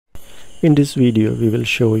In this video we will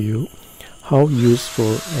show you how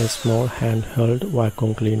useful a small handheld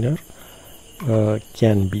vacuum cleaner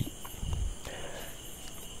can be.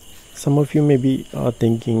 Some of you may be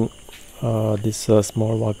thinking this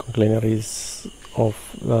small vacuum cleaner is of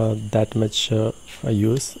that much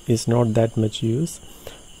use, is not that much use,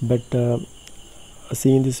 but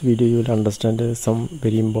seeing this video you will understand some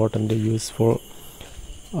very important useful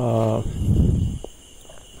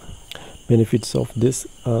benefits of this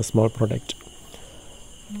small product.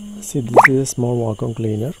 See, this is a small vacuum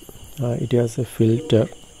cleaner. It has a filter.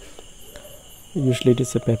 Usually it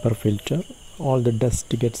is a paper filter. All the dust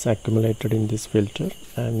gets accumulated in this filter,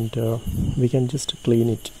 and we can just clean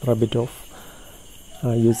it, rub it off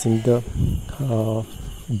using the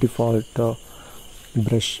default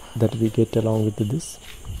brush that we get along with this.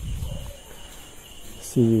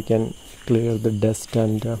 See, you can clear the dust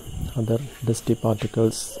and other dusty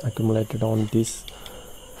particles accumulated on this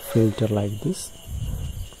filter like this.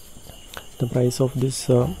 The price of this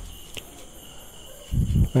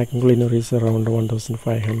vacuum cleaner is around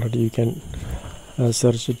 1500. You can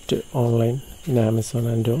search it online in Amazon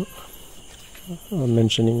and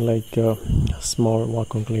mentioning like small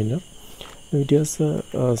vacuum cleaner. It has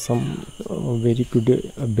some very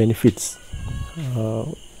good benefits.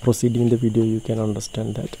 Proceeding the video you can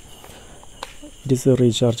understand that. It is a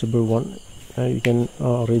rechargeable one. You can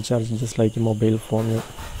recharge just like a mobile phone,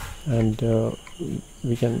 and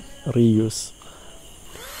we can reuse.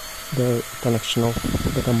 The connection of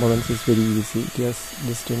the components is very easy. It has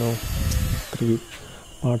just 3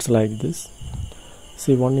 parts like this.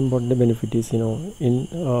 See, one important benefit is in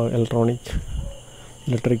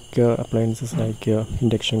electric appliances like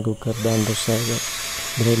induction cooker, blender saver,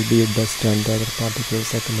 there will be dust and other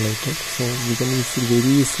particles accumulated. So we can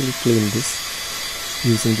very easily clean this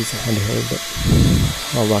using this handheld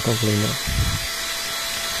vacuum cleaner.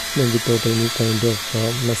 Then without any kind of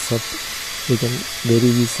mess up, we can very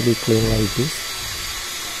easily clean like this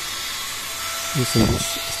using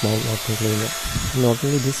this small vacuum cleaner. Not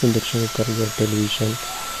only this, induction cooker, your television,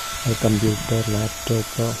 computer, laptop,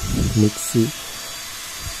 mixie,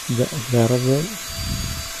 wherever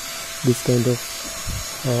this kind of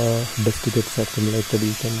dust gets accumulated,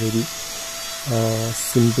 you can very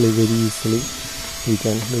simply, very easily, you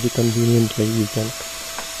can very conveniently you can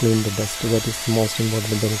clean the dust. That is the most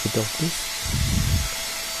important benefit of this.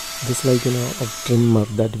 Just like a trimmer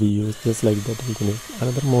that we use, just like that we can use.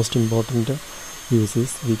 Another most important use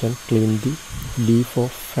is we can clean the leaf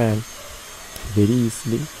of fan very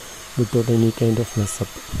easily without any kind of mess up.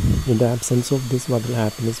 In the absence of this, what will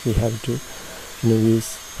happen is we have to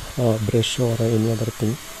use a brush or any other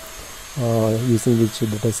thing using which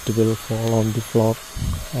the dust will fall on the floor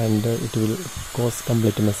and it will cause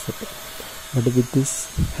complete mess up. But with this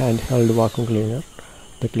handheld vacuum cleaner,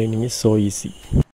 the cleaning is so easy.